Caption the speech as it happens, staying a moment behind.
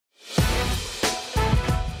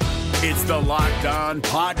It's the Locked On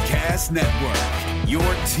Podcast Network, your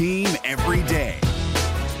team every day.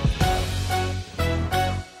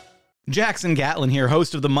 Jackson Gatlin here,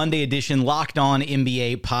 host of the Monday edition Locked On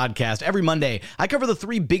NBA podcast. Every Monday, I cover the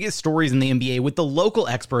three biggest stories in the NBA with the local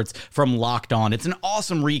experts from Locked On. It's an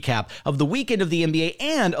awesome recap of the weekend of the NBA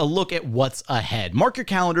and a look at what's ahead. Mark your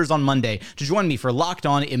calendars on Monday to join me for Locked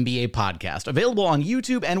On NBA podcast, available on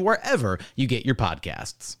YouTube and wherever you get your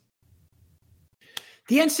podcasts.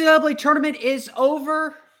 The NCAA tournament is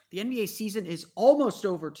over. The NBA season is almost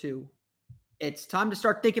over too. It's time to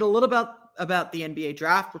start thinking a little about the NBA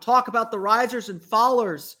draft. We'll talk about the risers and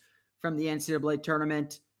fallers from the NCAA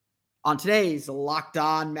tournament on today's Locked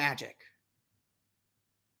On Magic.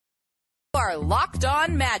 You are Locked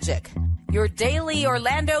On Magic, your daily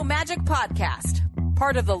Orlando Magic podcast,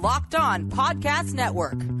 part of the Locked On Podcast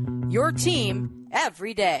Network, your team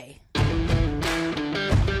every day.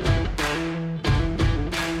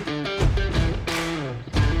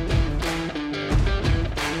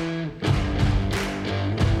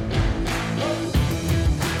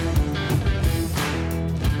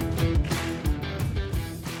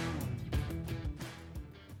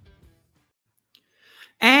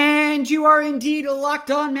 And you are indeed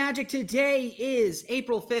Locked On Magic. Today is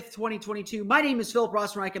April 5th, 2022. My name is Philip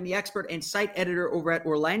Rossman-Reich. I'm the expert and site editor over at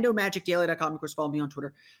OrlandoMagicDaily.com. Of course, follow me on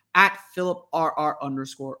Twitter at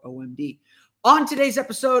PhilipRR_OMD. On today's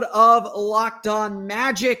episode of Locked On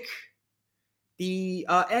Magic, the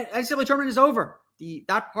NCAA tournament is over.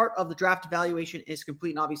 That part of the draft evaluation is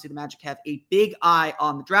complete, and obviously the Magic have a big eye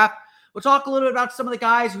on the draft. We'll talk a little bit about some of the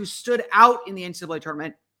guys who stood out in the NCAA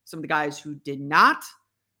tournament, some of the guys who did not,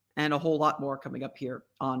 and a whole lot more coming up here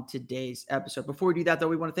on today's episode. Before we do that, though,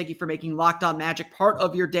 we want to thank you for making Locked On Magic part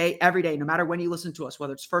of your day every day, no matter when you listen to us,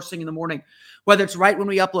 whether it's first thing in the morning, whether it's right when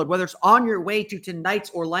we upload, whether it's on your way to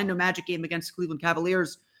tonight's Orlando Magic game against the Cleveland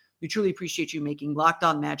Cavaliers. We truly appreciate you making Locked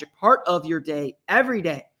On Magic part of your day every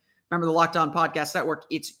day. Remember, the Locked On Podcast Network,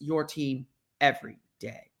 it's your team every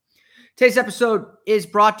day. Today's episode is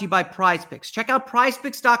brought to you by Prize Picks. Check out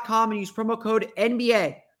prizepicks.com and use promo code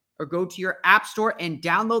NBA. Or go to your app store and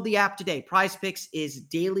download the app today. Prize Picks is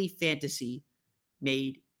daily fantasy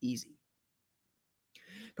made easy.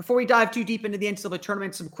 Before we dive too deep into the NCAA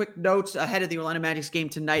tournament, some quick notes ahead of the Orlando Magic's game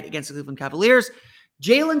tonight against the Cleveland Cavaliers.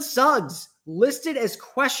 Jalen Suggs listed as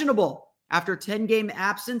questionable after a 10-game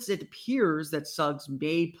absence. It appears that Suggs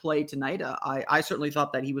may play tonight. I certainly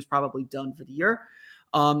thought that he was probably done for the year.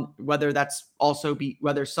 Whether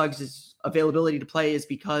Suggs' availability to play is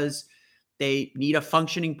because they need a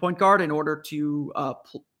functioning point guard in order to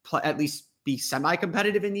at least be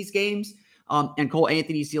semi-competitive in these games. And Cole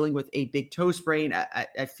Anthony's dealing with a big toe sprain.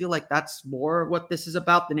 I feel like that's more what this is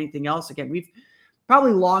about than anything else. Again, we've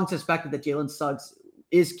probably long suspected that Jalen Suggs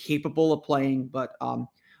is capable of playing, but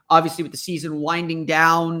obviously with the season winding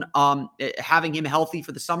down, having him healthy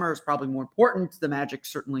for the summer is probably more important. The Magic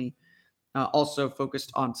certainly also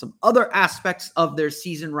focused on some other aspects of their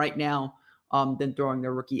season right now than throwing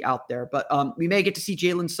their rookie out there. But we may get to see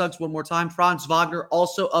Jalen Suggs one more time. Franz Wagner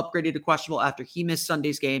also upgraded to questionable after he missed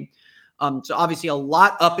Sunday's game. So obviously a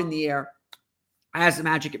lot up in the air as the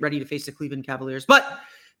Magic get ready to face the Cleveland Cavaliers. But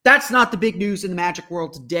that's not the big news in the Magic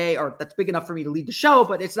world today, or that's big enough for me to lead the show,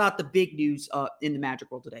 but it's not the big news in the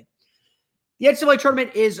Magic world today. The NCAA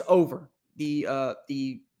tournament is over. The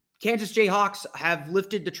Kansas Jayhawks have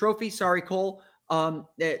lifted the trophy. Sorry, Cole.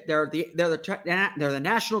 They're the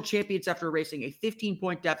national champions after erasing a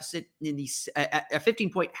 15-point deficit in a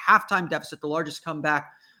 15-point halftime deficit, the largest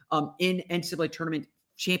comeback in NCAA tournament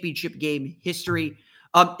championship game history.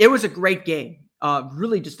 It was a great game,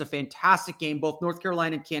 really just a fantastic game. Both North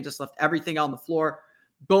Carolina and Kansas left everything on the floor.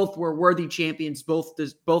 Both were worthy champions. Both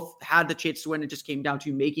had the chance to win. It just came down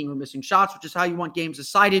to making or missing shots, which is how you want games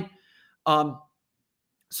decided.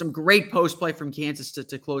 Some great post play from Kansas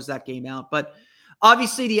to close that game out, but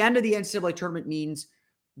obviously, the end of the NCAA tournament means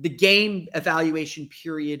the game evaluation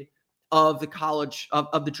period of the college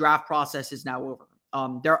of the draft process is now over.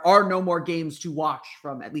 There are no more games to watch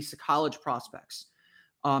from at least the college prospects.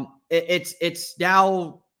 It's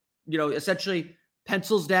now, essentially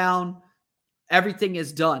pencils down. Everything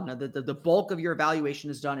is done. The bulk of your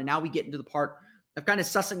evaluation is done, and now we get into the part of kind of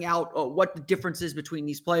sussing out what the difference is between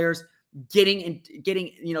these players. Getting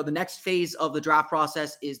the next phase of the draft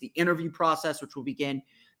process is the interview process, which will begin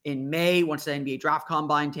in May once the NBA draft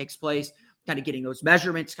combine takes place, kind of getting those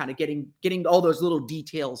measurements, kind of getting all those little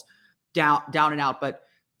details down and out. But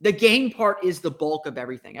the game part is the bulk of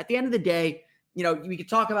everything. At the end of the day, we could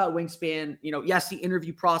talk about wingspan. Yes, the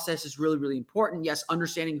interview process is really, really important. Yes,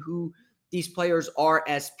 understanding who these players are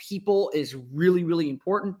as people is really, really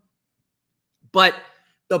important. But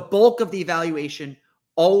the bulk of the evaluation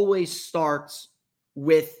always starts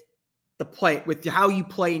with the play, with how you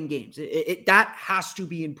play in games. That has to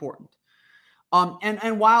be important.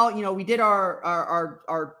 And while, we did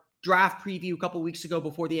our draft preview a couple of weeks ago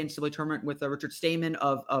before the NCAA tournament with Richard Stamen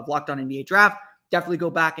of Locked On NBA Draft, definitely go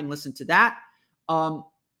back and listen to that.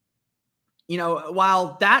 While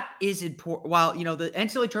that is important, while, the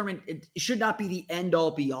NCAA tournament, it should not be the end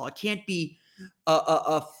all be all. It can't be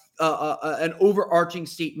an overarching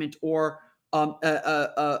statement or an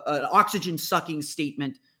oxygen sucking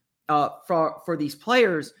statement for these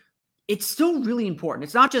players. It's still really important.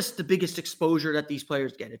 It's not just the biggest exposure that these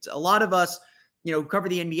players get. It's a lot of us, who cover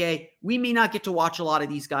the NBA. We may not get to watch a lot of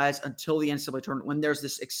these guys until the NCAA tournament when there's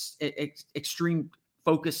this extreme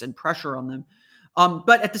focus and pressure on them.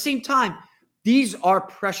 But at the same time, these are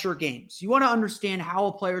pressure games. You want to understand how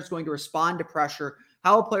a player is going to respond to pressure,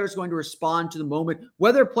 how a player is going to respond to the moment,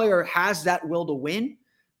 whether a player has that will to win.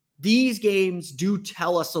 These games do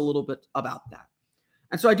tell us a little bit about that.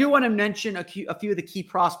 And so I do want to mention a few of the key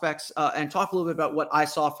prospects and talk a little bit about what I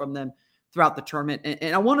saw from them throughout the tournament.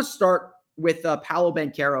 And I want to start with Paolo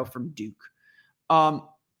Banchero from Duke.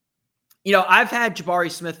 I've had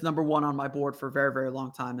Jabari Smith number one on my board for a very, very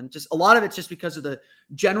long time. And just a lot of it's just because of the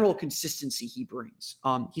general consistency he brings.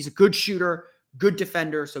 He's a good shooter, good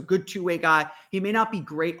defender, so good two-way guy. He may not be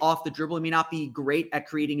great off the dribble. He may not be great at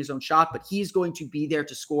creating his own shot, but he's going to be there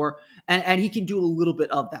to score. And he can do a little bit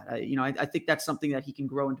of that. I think that's something that he can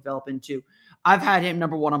grow and develop into. I've had him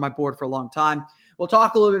number one on my board for a long time. We'll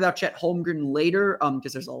talk a little bit about Chet Holmgren later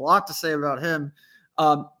because there's a lot to say about him.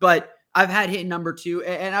 But I've had him number two,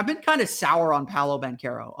 and I've been kind of sour on Paolo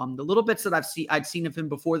Banchero. The little bits that I'd seen of him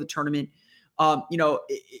before the tournament,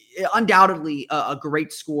 undoubtedly a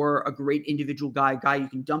great scorer, a great individual guy you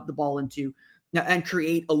can dump the ball into and have him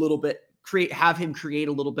create a little bit.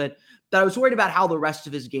 But I was worried about how the rest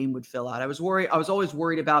of his game would fill out. I was always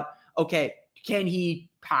worried about, okay, can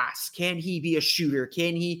he pass? Can he be a shooter?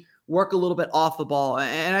 Can he work a little bit off the ball?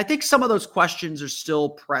 And I think some of those questions are still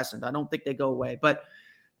present. I don't think they go away. But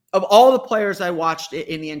of all the players I watched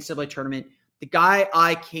in the NCAA tournament, the guy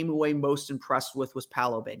I came away most impressed with was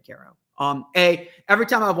Paolo Banchero. Every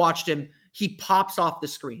time I've watched him, he pops off the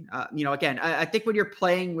screen. Again, I think when you're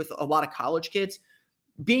playing with a lot of college kids,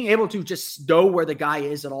 being able to just know where the guy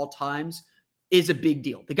is at all times is a big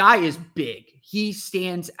deal. The guy is big. He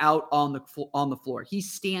stands out on the floor. He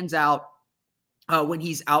stands out when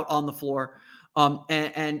he's out on the floor,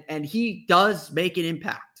 and he does make an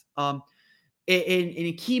impact. In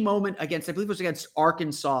a key moment I believe it was against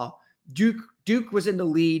Arkansas, Duke was in the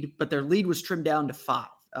lead, but their lead was trimmed down to 5.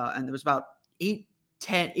 And there was about 8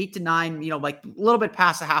 to 9, like a little bit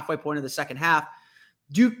past the halfway point of the second half.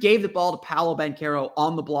 Duke gave the ball to Paolo Banchero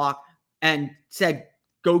on the block and said,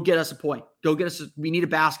 go get us a point. We need a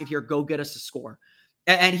basket here. Go get us a score.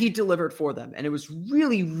 And he delivered for them. And it was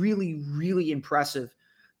really, really, really impressive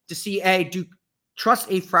to see Duke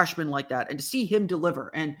trust a freshman like that and to see him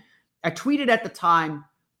deliver. And I tweeted at the time,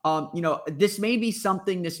 this may be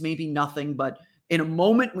something, this may be nothing, but in a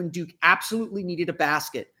moment when Duke absolutely needed a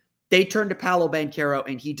basket, they turned to Paolo Banchero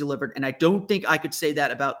and he delivered. And I don't think I could say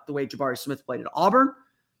that about the way Jabari Smith played at Auburn.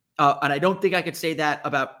 And I don't think I could say that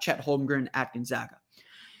about Chet Holmgren at Gonzaga.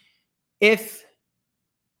 If,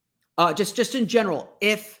 just in general,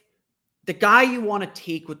 if the guy you want to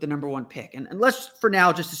take with the number one pick, and let's for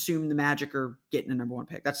now just assume the Magic are getting the number one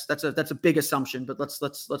pick. That's a big assumption, but let's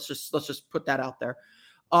just put that out there.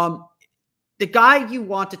 The guy you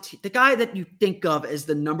want to the guy that you think of as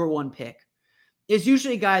the number one pick is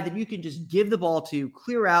usually a guy that you can just give the ball to,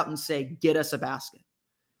 clear out, and say, get us a basket.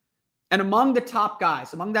 And among the top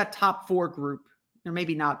guys, among that top 4 group, or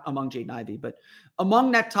maybe not among Jaden Ivey, but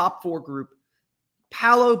among that top 4 group,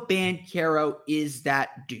 Paolo Banchero is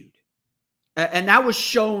that dude. And that was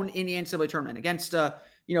shown in the NCAA tournament against,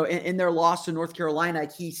 in their loss to North Carolina.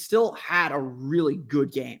 He still had a really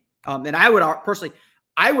good game. And I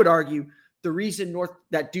would argue the reason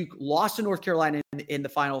that Duke lost to North Carolina in the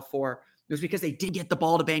Final Four was because they didn't get the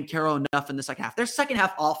ball to Banchero enough in the second half. Their second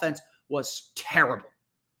half offense was terrible.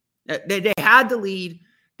 They had the lead.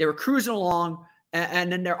 They were cruising along,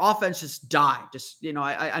 and then their offense just died.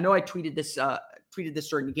 I know I tweeted this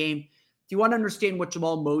during the game. If you want to understand what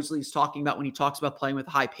Jamal Mosley is talking about when he talks about playing with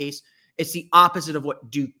a high pace, it's the opposite of what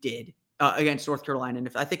Duke did against North Carolina. And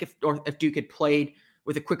if Duke had played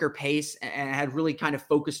with a quicker pace and had really kind of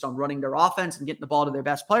focused on running their offense and getting the ball to their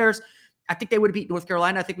best players, I think they would have beat North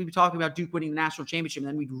Carolina. I think we'd be talking about Duke winning the national championship, and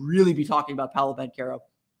then we'd really be talking about Paolo Banchero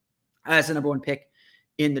as the number one pick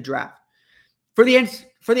in the draft. For the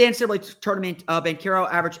NCAA tournament, Banchero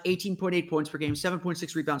averaged 18.8 points per game,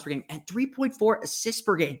 7.6 rebounds per game, and 3.4 assists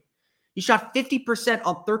per game. He shot 50%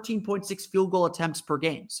 on 13.6 field goal attempts per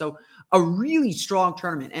game. So a really strong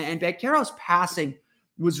tournament. And Banchero's passing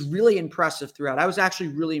was really impressive throughout. I was actually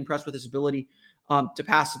really impressed with his ability to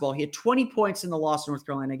pass the ball. He had 20 points in the loss to North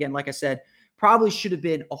Carolina. Again, like I said, probably should have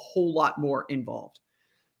been a whole lot more involved.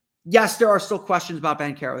 Yes, there are still questions about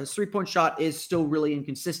Banchero. His three-point shot is still really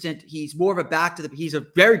inconsistent. He's more of a he's a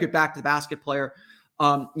very good back to the basket player.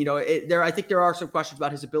 I think there are some questions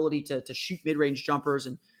about his ability to shoot mid-range jumpers,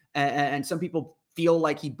 and some people feel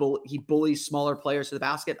like he bullies smaller players to the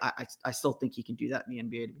basket. I still think he can do that in the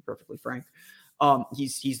NBA, to be perfectly frank.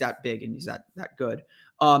 He's that big and he's that good.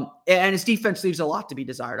 And his defense leaves a lot to be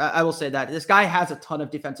desired. I will say that this guy has a ton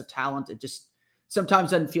of defensive talent. It just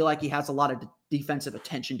sometimes doesn't feel like he has a lot of defensive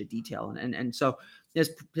attention to detail. And so his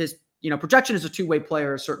projection as a two-way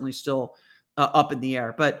player is certainly still up in the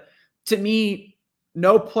air. But to me,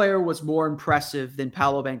 no player was more impressive than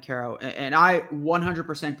Paolo Banchero. And I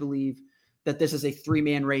 100% believe that this is a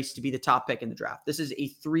three-man race to be the top pick in the draft. This is a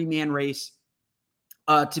three-man race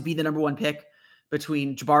to be the number one pick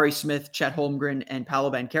between Jabari Smith, Chet Holmgren, and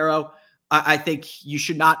Paolo Banchero. I think you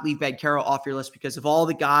should not leave Banchero off your list because of all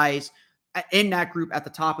the guys in that group at the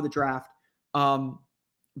top of the draft.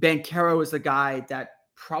 Banchero is the guy that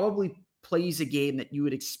probably plays a game that you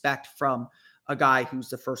would expect from a guy who's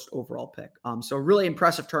the first overall pick. So a really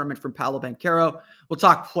impressive tournament from Paolo Banchero. We'll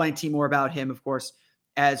talk plenty more about him, of course,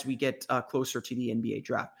 as we get closer to the NBA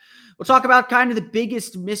draft. We'll talk about kind of the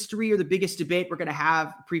biggest mystery or the biggest debate we're going to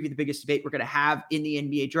have, preview the biggest debate we're going to have in the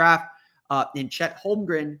NBA draft, in Chet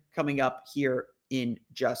Holmgren coming up here in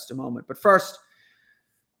just a moment. But first,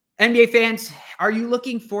 NBA fans, are you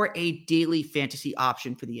looking for a daily fantasy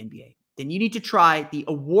option for the NBA? Then you need to try the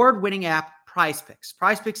award-winning app PrizePicks.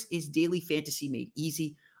 PrizePicks is daily fantasy made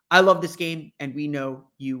easy. I love this game, and we know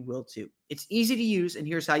you will too. It's easy to use, and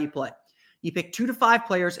here's how you play. You pick 2 to 5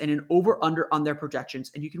 players and an over-under on their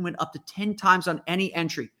projections, and you can win up to 10 times on any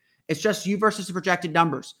entry. It's just you versus the projected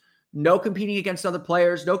numbers. No competing against other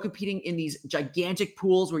players, no competing in these gigantic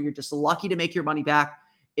pools where you're just lucky to make your money back.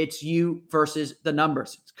 It's you versus the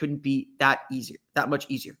numbers. It couldn't be that much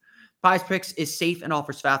easier. PrizePicks is safe and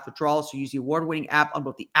offers fast withdrawals, so use the award-winning app on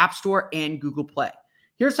both the App Store and Google Play.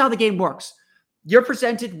 Here's how the game works. You're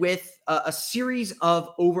presented with a series of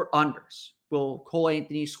over-unders. Will Cole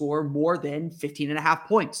Anthony score more than 15.5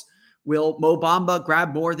 points? Will Mo Bamba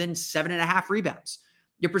grab more than 7.5 rebounds?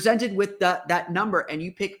 You're presented with that number, and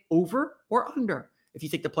you pick over or under. If you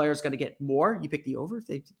think the player is going to get more, you pick the over. If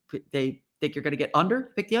they think you're going to get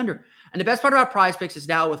under, pick the under. And the best part about PrizePicks is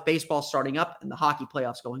now with baseball starting up and the hockey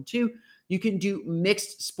playoffs going too, you can do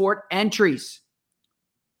mixed sport entries.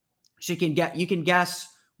 So you can guess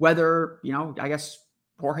whether, I guess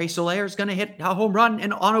Jorge Soler is going to hit a home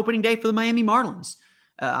run on opening day for the Miami Marlins.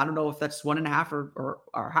 I don't know if that's 1.5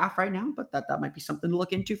 or half right now, but that might be something to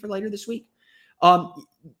look into for later this week.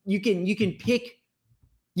 You can pick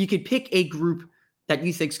a group that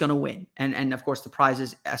you think is going to win. And of course, the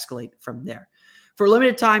prizes escalate from there. For a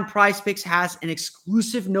limited time, PrizePicks has an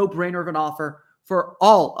exclusive no-brainer of an offer for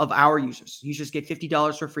all of our users. Users get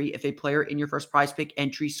 $50 for free if a player in your first PrizePick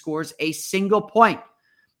entry scores a single point.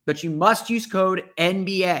 But you must use code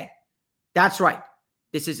NBA. That's right.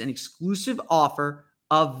 This is an exclusive offer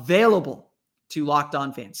available to Locked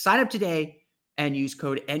On fans. Sign up today and use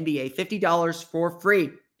code NBA, $50 for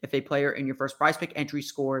free if a player in your first PrizePick entry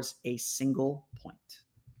scores a single point.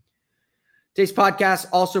 Today's podcast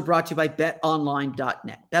also brought to you by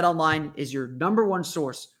BetOnline.net. BetOnline is your number one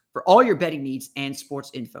source for all your betting needs and sports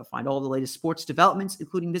info. Find all the latest sports developments,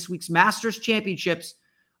 including this week's Masters Championships,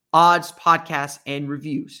 odds, podcasts, and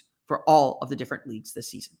reviews for all of the different leagues this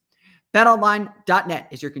season. BetOnline.net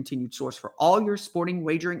is your continued source for all your sporting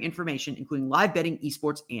wagering information, including live betting,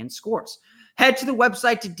 esports, and scores. Head to the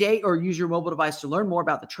website today or use your mobile device to learn more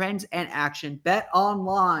about the trends and action.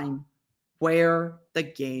 BetOnline, where the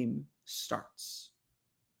game starts.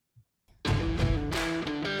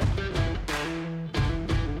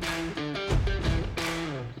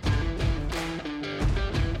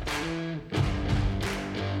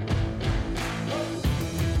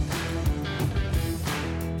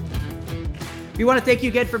 We want to thank you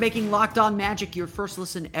again for making Locked On Magic your first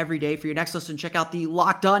listen every day. For your next listen, check out the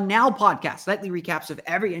Locked On Now podcast, nightly recaps of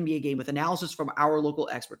every NBA game with analysis from our local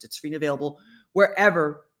experts. It's free and available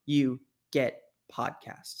wherever you get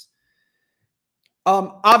podcasts.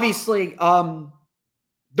 Obviously,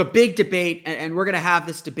 the big debate, and we're going to have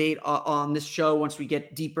this debate on this show once we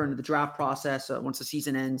get deeper into the draft process, once the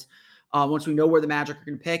season ends, once we know where the Magic are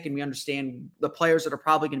going to pick and we understand the players that are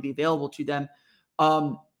probably going to be available to them.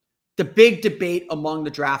 The big debate among the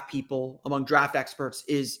draft people, among draft experts,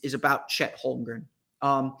 is about Chet Holmgren.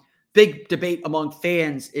 Big debate among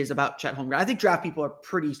fans is about Chet Holmgren. I think draft people are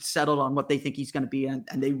pretty settled on what they think he's going to be, and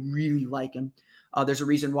they really like him. There's a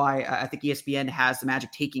reason why I think ESPN has the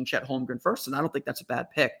Magic taking Chet Holmgren first, and I don't think that's a bad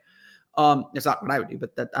pick. It's not what I would do,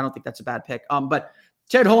 but I don't think that's a bad pick. But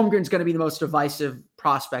Chet Holmgren is going to be the most divisive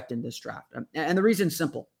prospect in this draft. And the reason's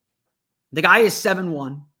simple. The guy is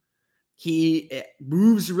 7'1". He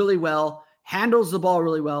moves really well, handles the ball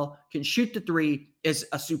really well, can shoot the three, is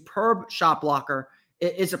a superb shot blocker,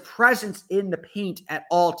 is a presence in the paint at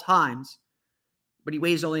all times, but he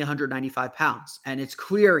weighs only 195 pounds. And it's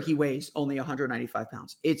clear he weighs only 195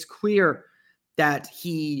 pounds. It's clear that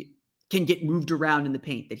he can get moved around in the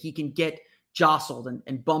paint, that he can get jostled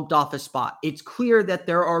and bumped off his spot. It's clear that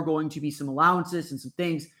there are going to be some allowances and some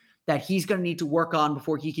things that he's going to need to work on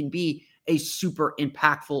before he can be a super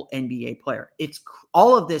impactful NBA player.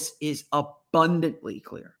 All of this is abundantly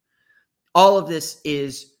clear. All of this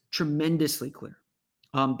is tremendously clear,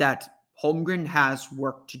 that Holmgren has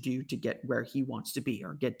work to do to get where he wants to be,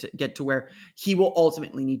 or get to where he will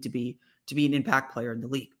ultimately need to be an impact player in the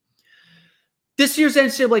league. This year's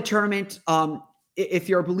NCAA tournament, if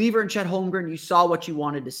you're a believer in Chet Holmgren, you saw what you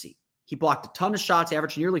wanted to see. He blocked a ton of shots,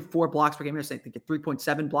 averaged nearly 4 blocks per game. I think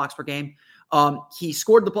 3.7 blocks per game. He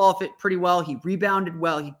scored the ball pretty well. He rebounded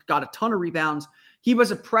well. He got a ton of rebounds. He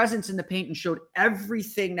was a presence in the paint and showed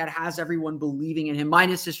everything that has everyone believing in him,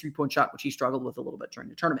 minus his 3-point shot, which he struggled with a little bit during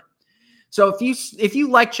the tournament. So if you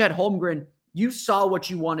like Chet Holmgren, you saw what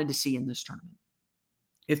you wanted to see in this tournament.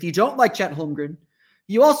 If you don't like Chet Holmgren,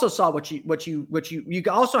 you also saw what you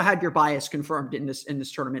also had your bias confirmed in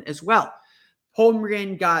this tournament as well.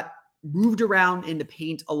 Holmgren got moved around in the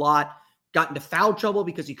paint a lot, got into foul trouble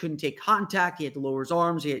because he couldn't take contact. He had to lower his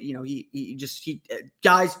arms. He's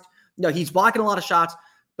blocking a lot of shots,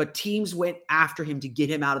 but teams went after him to get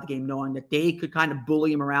him out of the game, knowing that they could kind of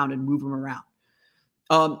bully him around and move him around.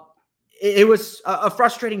 It was a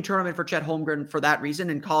frustrating tournament for Chet Holmgren for that reason,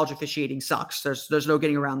 and college officiating sucks. There's no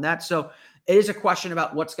getting around that. So it is a question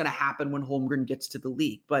about what's going to happen when Holmgren gets to the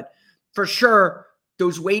league. But for sure,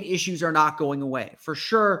 those weight issues are not going away. For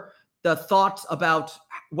sure, the thoughts about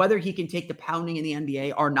whether he can take the pounding in the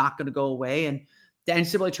NBA are not going to go away. And the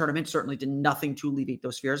NCAA tournament certainly did nothing to alleviate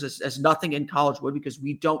those fears, as nothing in college would, because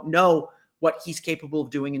we don't know what he's capable of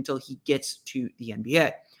doing until he gets to the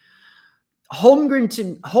NBA.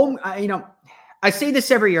 I say this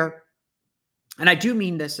every year, and I do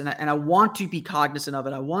mean this, and I want to be cognizant of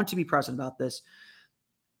it. I want to be present about this.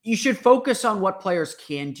 You should focus on what players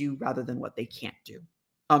can do rather than what they can't do.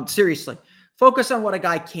 Seriously, focus on what a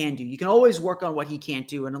guy can do. You can always work on what he can't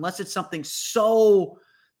do. And unless it's something so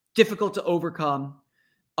difficult to overcome,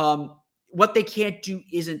 what they can't do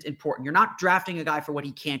isn't important. You're not drafting a guy for what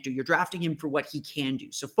he can't do. You're drafting him for what he can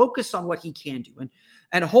do. So focus on what he can do.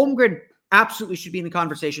 And Holmgren absolutely should be in the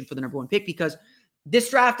conversation for the number one pick, because this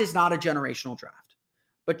draft is not a generational draft.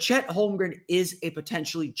 But Chet Holmgren is a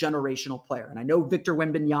potentially generational player. And I know Victor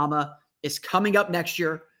Wembanyama is coming up next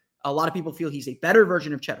year. A lot of people feel he's a better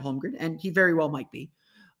version of Chet Holmgren, and he very well might be.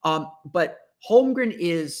 But Holmgren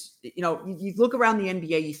is, you look around the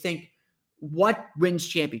NBA, you think, what wins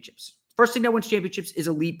championships? First thing that wins championships is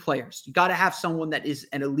elite players. You got to have someone that is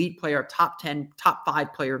an elite player, top 10, top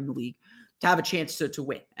 5 player in the league to have a chance to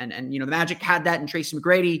win. And the Magic had that in Tracy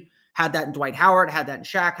McGrady, had that in Dwight Howard, had that in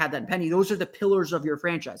Shaq, had that in Penny. Those are the pillars of your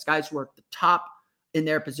franchise, guys who are at the top in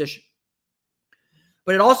their position.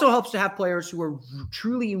 But it also helps to have players who are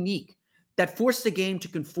truly unique, that force the game to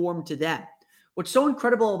conform to them. What's so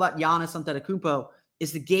incredible about Giannis Antetokounmpo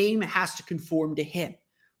is the game has to conform to him.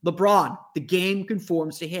 LeBron, the game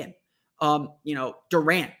conforms to him.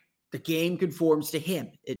 Durant, the game conforms to him.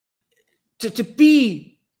 To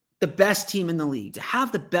be the best team in the league, to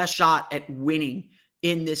have the best shot at winning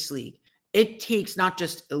in this league, it takes not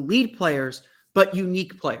just elite players, but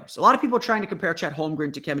unique players. A lot of people are trying to compare Chet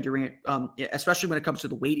Holmgren to Kevin Durant, especially when it comes to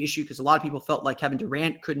the weight issue, because a lot of people felt like Kevin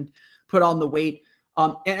Durant couldn't put on the weight.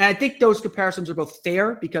 And I think those comparisons are both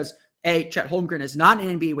fair because, A, Chet Holmgren is not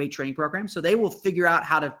an NBA weight training program, so they will figure out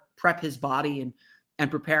how to prep his body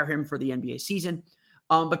and prepare him for the NBA season.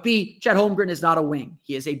 But B, Chet Holmgren is not a wing.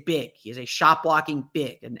 He is a big. He is a shot-blocking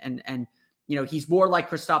big. And he's more like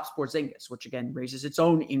Kristaps Porzingis, which, again, raises its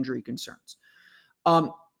own injury concerns.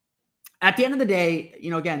 At the end of the day,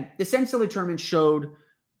 again, this NCAA tournament showed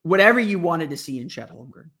whatever you wanted to see in Chet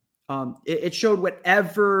Holmgren. It showed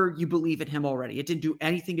whatever you believe in him already. It didn't do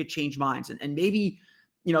anything to change minds. And maybe,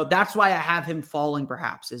 that's why I have him falling,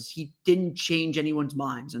 perhaps, is he didn't change anyone's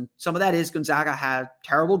minds. And some of that is Gonzaga had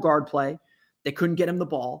terrible guard play. They couldn't get him the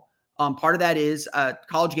ball. Part of that is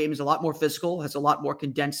college game is a lot more physical, has a lot more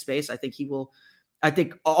condensed space. I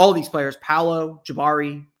think all these players, Paolo,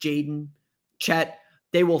 Jabari, Jaden, Chet,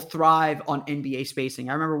 they will thrive on NBA spacing.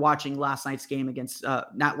 I remember watching last night's game against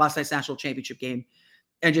last night's national championship game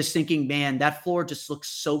and just thinking, man, that floor just looks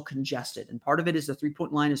so congested. And part of it is the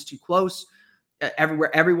 3-point line is too close.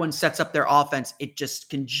 Everywhere everyone sets up their offense, it just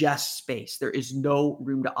congests space. There is no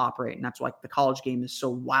room to operate. And that's why the college game is so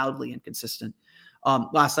wildly inconsistent.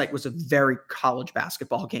 Last night was a very college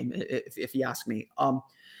basketball game, if you ask me.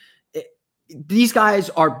 These guys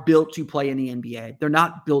are built to play in the NBA. They're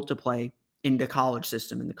not built to play in the college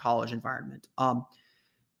system, in the college environment.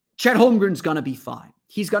 Chet Holmgren's going to be fine.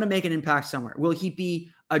 He's going to make an impact somewhere. Will he be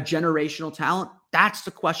a generational talent? That's the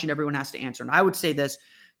question everyone has to answer. And I would say this,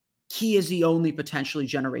 he is the only potentially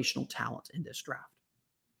generational talent in this draft.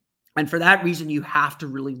 And for that reason, you have to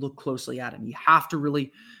really look closely at him. You have to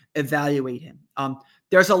really evaluate him.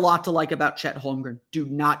 There's a lot to like about Chet Holmgren. Do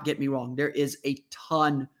not get me wrong. There is a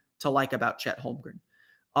ton to like about Chet Holmgren.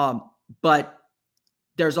 But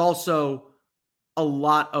there's also a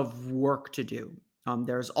lot of work to do.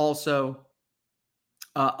 There's also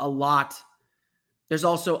a lot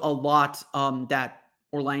that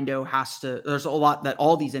Orlando has to, there's a lot that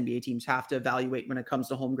all these NBA teams have to evaluate when it comes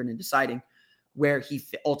to Holmgren and deciding where he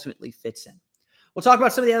ultimately fits in. We'll talk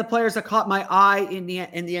about some of the other players that caught my eye in the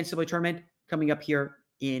NCAA tournament coming up here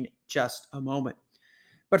in just a moment.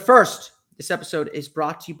 But first, this episode is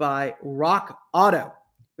brought to you by Rock Auto.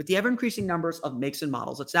 With the ever-increasing numbers of makes and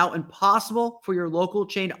models, it's now impossible for your local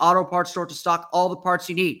chain auto parts store to stock all the parts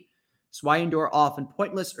you need. That's why you endure often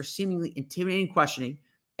pointless or seemingly intimidating questioning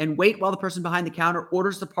and wait while the person behind the counter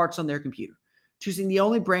orders the parts on their computer, choosing the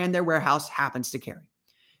only brand their warehouse happens to carry.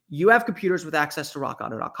 You have computers with access to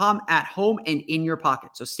rockauto.com at home and in your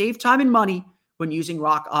pocket. So save time and money when using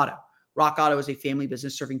Rock Auto. Rock Auto is a family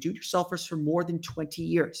business serving do-it-yourselfers for more than 20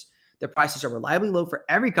 years. Their prices are reliably low for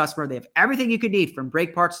every customer. They have everything you could need, from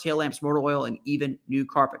brake parts, tail lamps, motor oil, and even new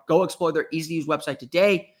carpet. Go explore their easy-to-use website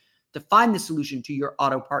today to find the solution to your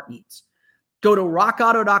auto part needs. Go to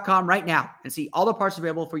rockauto.com right now and see all the parts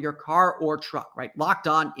available for your car or truck, right? Locked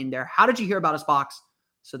On in there. How did you hear about us box?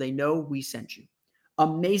 So they know we sent you.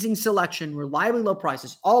 Amazing selection, reliably low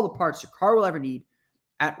prices, all the parts your car will ever need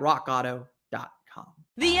at rockauto.com.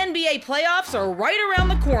 The NBA playoffs are right around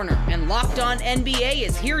the corner, and Locked On NBA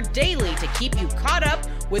is here daily to keep you caught up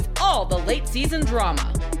with all the late season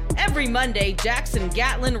drama. Every Monday, Jackson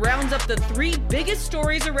Gatlin rounds up the 3 biggest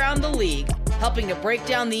stories around the league, helping to break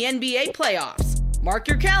down the NBA playoffs. Mark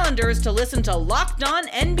your calendars to listen to Locked On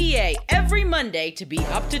NBA every Monday to be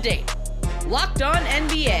up to date. Locked On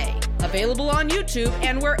NBA, available on YouTube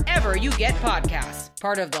and wherever you get podcasts.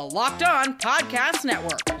 Part of the Locked On Podcast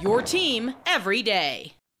Network, your team every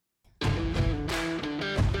day.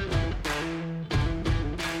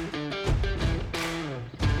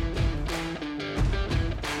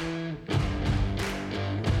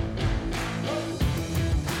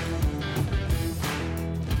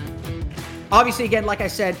 Obviously, again, like I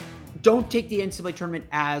said, don't take the NCAA tournament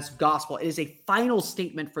as gospel. It is a final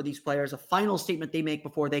statement for these players, a final statement they make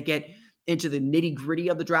before they get into the nitty-gritty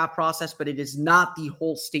of the draft process, but it is not the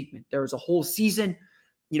whole statement. There is a whole season.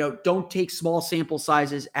 Don't take small sample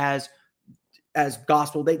sizes as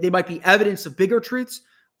gospel. They might be evidence of bigger truths,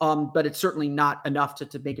 but it's certainly not enough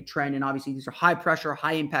to make a trend. And obviously, these are high-pressure,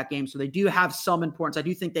 high-impact games, so they do have some importance. I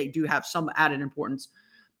do think they do have some added importance,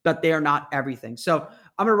 but they are not everything. So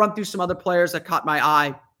I'm going to run through some other players that caught my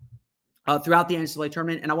eye throughout the NCAA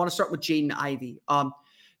tournament. And I want to start with Jaden Ivey. One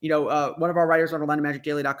of our writers on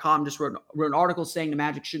OrlandoMagicDaily.com just wrote an article saying the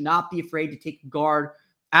Magic should not be afraid to take a guard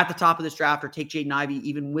at the top of this draft or take Jaden Ivey,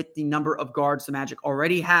 even with the number of guards the Magic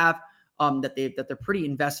already have, that they're pretty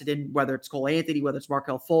invested in, whether it's Cole Anthony, whether it's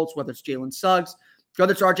Markelle Fultz, whether it's Jalen Suggs,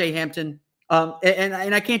 whether it's RJ Hampton.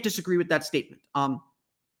 And I can't disagree with that statement.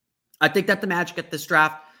 I think that the Magic at this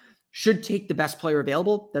draft should take the best player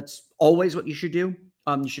available. That's always what you should do.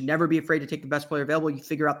 You should never be afraid to take the best player available. You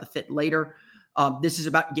figure out the fit later. This is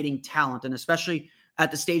about getting talent, and especially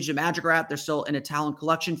at the stage the Magic are at, they're still in a talent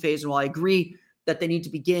collection phase. And while I agree that they need to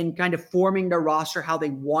begin kind of forming their roster how they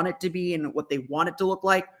want it to be and what they want it to look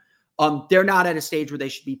like, they're not at a stage where they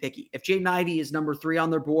should be picky. If Jaden Ivey is number 3 on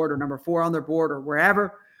their board or number 4 on their board or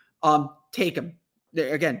wherever, take him.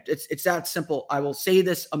 Again, it's that simple. I will say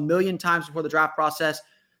this a million times before the draft process.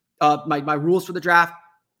 My rules for the draft: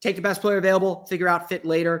 take the best player available, figure out fit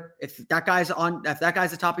later. If that guy's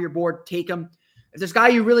the top of your board, take him. If there's a guy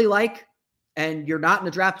you really like and you're not in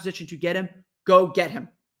the draft position to get him, go get him.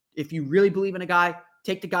 If you really believe in a guy,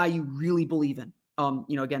 take the guy you really believe in.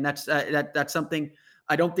 Again, that's something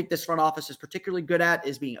I don't think this front office is particularly good at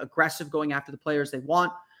is being aggressive going after the players they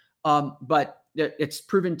want. But it's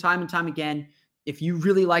proven time and time again, if you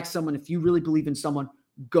really like someone, if you really believe in someone,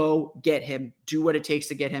 go get him. Do what it takes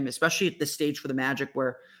to get him, especially at this stage for the Magic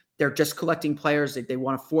where they're just collecting players. They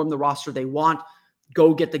want to form the roster they want.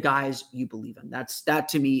 Go get the guys you believe in. That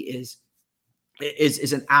to me is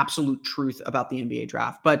an absolute truth about the NBA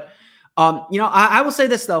draft. But I will say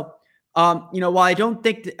this though. While I don't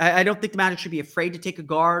think the Magic should be afraid to take a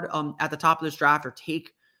guard at the top of this draft or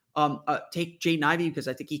take Jaden Ivey because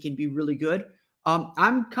I think he can be really good.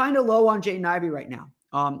 I'm kind of low on Jaden Ivey right now.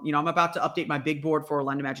 I'm about to update my big board for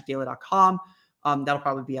OrlandoMagicDaily.com. That'll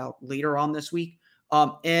probably be out later on this week.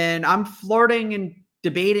 And I'm flirting and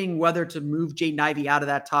debating whether to move Jaden Ivey out of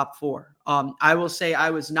that top 4. I will say I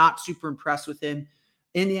was not super impressed with him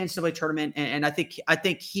in the NCAA tournament. And I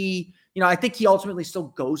think he ultimately still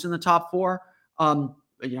goes in the top 4.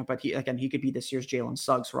 But he could be this year's Jalen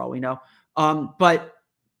Suggs for all we know. But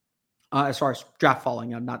as far as draft falling,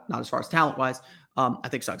 not as far as talent wise, I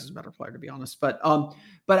think Suggs is a better player, to be honest. But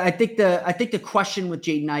I think the question with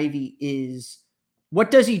Jaden Ivey is, what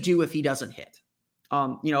does he do if he doesn't hit?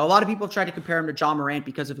 A lot of people try to compare him to John Morant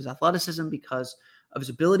because of his athleticism, because of his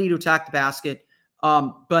ability to attack the basket.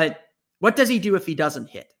 But what does he do if he doesn't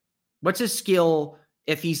hit? What's his skill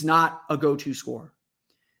if he's not a go-to scorer?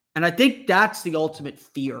 And I think that's the ultimate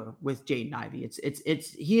fear with Jaden Ivey.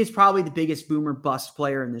 He is probably the biggest boomer bust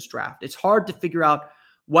player in this draft. It's hard to figure out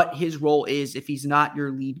what his role is if he's not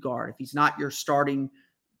your lead guard, if he's not your starting,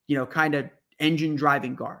 kind of engine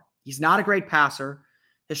driving guard. He's not a great passer.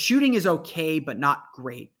 His shooting is okay, but not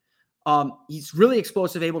great. He's really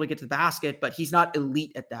explosive, able to get to the basket, but he's not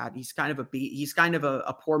elite at that. He's kind of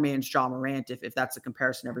a poor man's John Morant, if that's the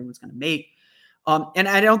comparison everyone's going to make. And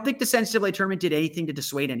I don't think the NCAA tournament did anything to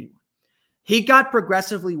dissuade anyone. He got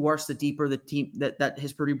progressively worse the deeper the team that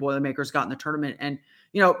his Purdue Boilermakers got in the tournament. And,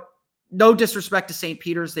 no disrespect to St.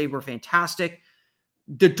 Peter's. They were fantastic.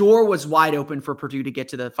 The door was wide open for Purdue to get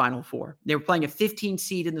to the Final Four. They were playing a 15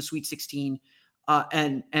 seed in the Sweet 16.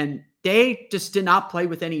 And they just did not play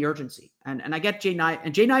with any urgency. And I get Jaden Ivey,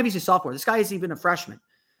 and Jaden Ivey's a sophomore. This guy isn't even a freshman.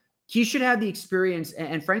 He should have the experience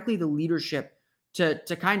and frankly, the leadership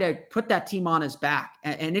to kind of put that team on his back.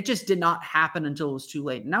 And it just did not happen until it was too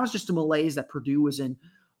late. And that was just a malaise that Purdue was in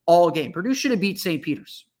all game. Purdue should have beat St.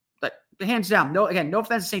 Peter's, but hands down. No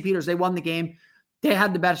offense to St. Peter's. They won the game. They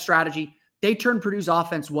had the best strategy. They turned Purdue's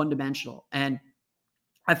offense one-dimensional. And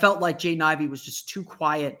I felt like Jaden Ivey was just too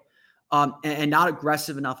quiet and not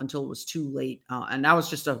aggressive enough until it was too late. And that was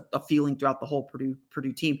just a feeling throughout the whole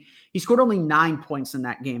Purdue team. He scored only 9 points in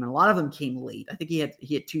that game, and a lot of them came late. I think he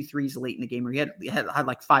had 2 threes late in the game, or he had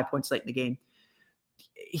like 5 points late in the game.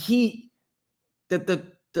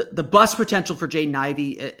 The bust potential for Jaden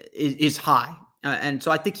Ivey is high. And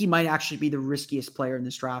so I think he might actually be the riskiest player in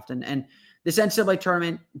this draft. And this NCAA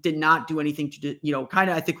tournament did not do anything to, kind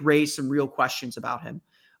of, I think, raise some real questions about him.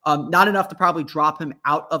 Not enough to probably drop him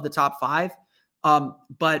out of the top 5.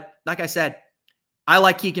 But like I said, I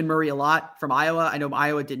like Keegan Murray a lot from Iowa. I know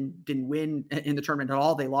Iowa didn't win in the tournament at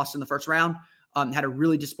all. They lost in the first round, had a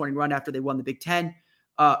really disappointing run after they won the Big Ten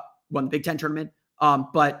tournament.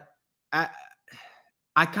 But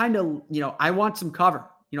I kind of, I want some cover.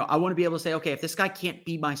 I want to be able to say, okay, if this guy can't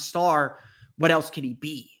be my star, what else can he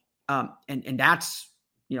be? And that's,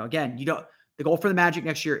 again, the goal for the Magic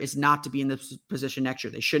next year is not to be in this position next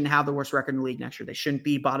year. They shouldn't have the worst record in the league next year. They shouldn't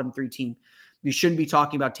be bottom 3 team. We shouldn't be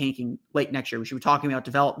talking about tanking late next year. We should be talking about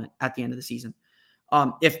development at the end of the season.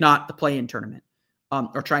 If not the play-in tournament,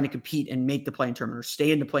 or trying to compete and make the play-in tournament or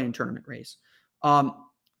stay in the play-in tournament race.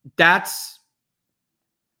 That's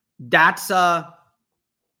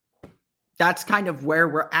kind of where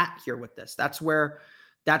we're at here with this. That's what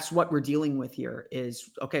we're dealing with here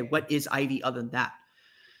is, okay, what is Ivy other than that?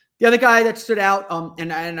 The other guy that stood out,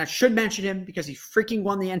 and I should mention him because he freaking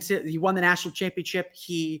won he won the national championship.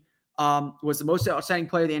 He was the most outstanding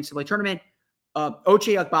player of the NCAA tournament.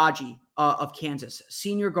 Ochai Agbaji of Kansas,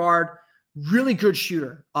 senior guard, really good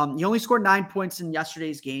shooter. He only scored 9 points in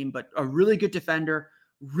yesterday's game, but a really good defender,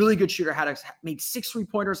 really good shooter. Made 6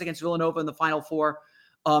 3-pointers against Villanova in the Final Four.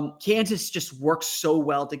 Kansas just works so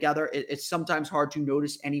well together. It's sometimes hard to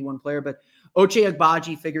notice any one player, but Ochai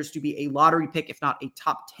Agbaji figures to be a lottery pick, if not a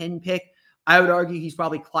top 10 pick. I would argue he's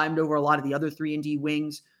probably climbed over a lot of the other 3-and-D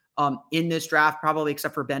wings in this draft, probably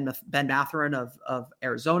except for Ben Mathurin of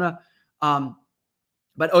Arizona. But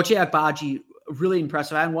Ochai Agbaji, really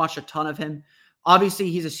impressive. I haven't watched a ton of him.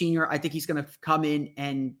 Obviously, he's a senior. I think he's going to come in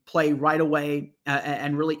and play right away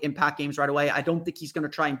and really impact games right away. I don't think he's going to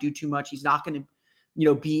try and do too much. He's not going to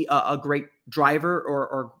be a great driver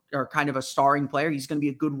or kind of a starring player. He's going to be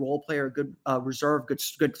a good role player, a good reserve, good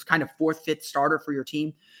kind of fourth, fifth starter for your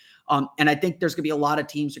team. And I think there's going to be a lot of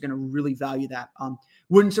teams that are going to really value that.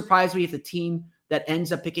 Wouldn't surprise me if the team that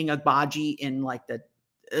ends up picking Agbaji in like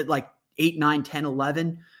 8, 9, 10,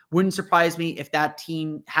 11, wouldn't surprise me if that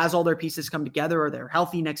team has all their pieces come together or they're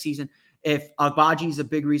healthy next season. If Agbaji is a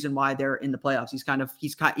big reason why they're in the playoffs,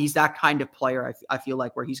 he's that kind of player. I feel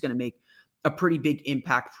like where he's going to make a pretty big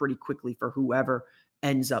impact pretty quickly for whoever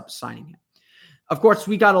ends up signing him. Of course,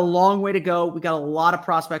 we got a long way to go. We got a lot of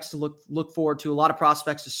prospects to look forward to, a lot of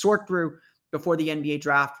prospects to sort through before the NBA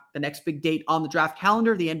draft. The next big date on the draft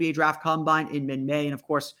calendar, the NBA draft combine in mid-May, and of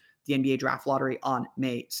course, the NBA draft lottery on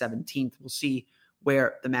May 17th. We'll see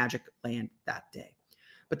where the Magic land that day.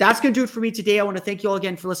 But that's going to do it for me today. I want to thank you all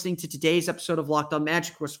again for listening to today's episode of Locked On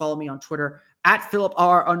Magic. Of course, follow me on Twitter at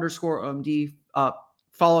 @PhilipR_OMD.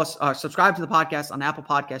 Follow us, subscribe to the podcast on Apple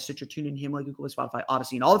Podcasts, Stitcher, TuneIn, Himalaya, Google, Spotify,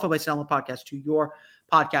 Odyssey, and all the places to download podcasts to your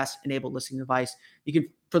podcast-enabled listening device. You can,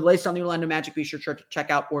 for the latest on the Orlando Magic, be sure to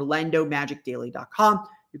check out OrlandoMagicDaily.com.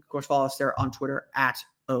 You can, of course, follow us there on Twitter at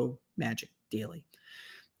 @OMagicDaily.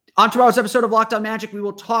 On tomorrow's episode of Locked On Magic, we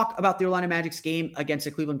will talk about the Orlando Magic's game against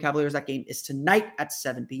the Cleveland Cavaliers. That game is tonight at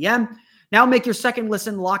 7 p.m. Now make your second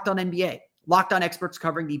listen Locked On NBA. Locked On experts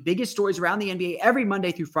covering the biggest stories around the NBA every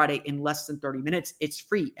Monday through Friday in less than 30 minutes. It's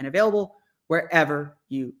free and available wherever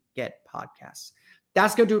you get podcasts.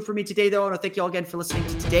 That's going to do it for me today, though. I want to thank you all again for listening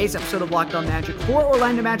to today's episode of Locked On Magic. For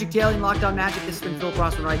Orlando Magic Daily and Locked On Magic, this has been Philip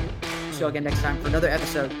Rossman-Wright. See you all again next time for another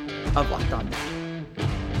episode of Locked On Magic.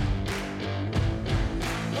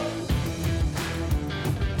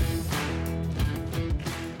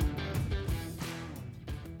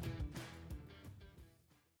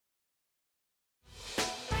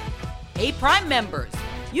 Hey, Prime members,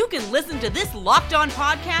 you can listen to this Locked On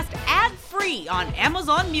podcast ad-free on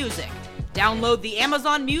Amazon Music. Download the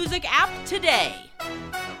Amazon Music app today.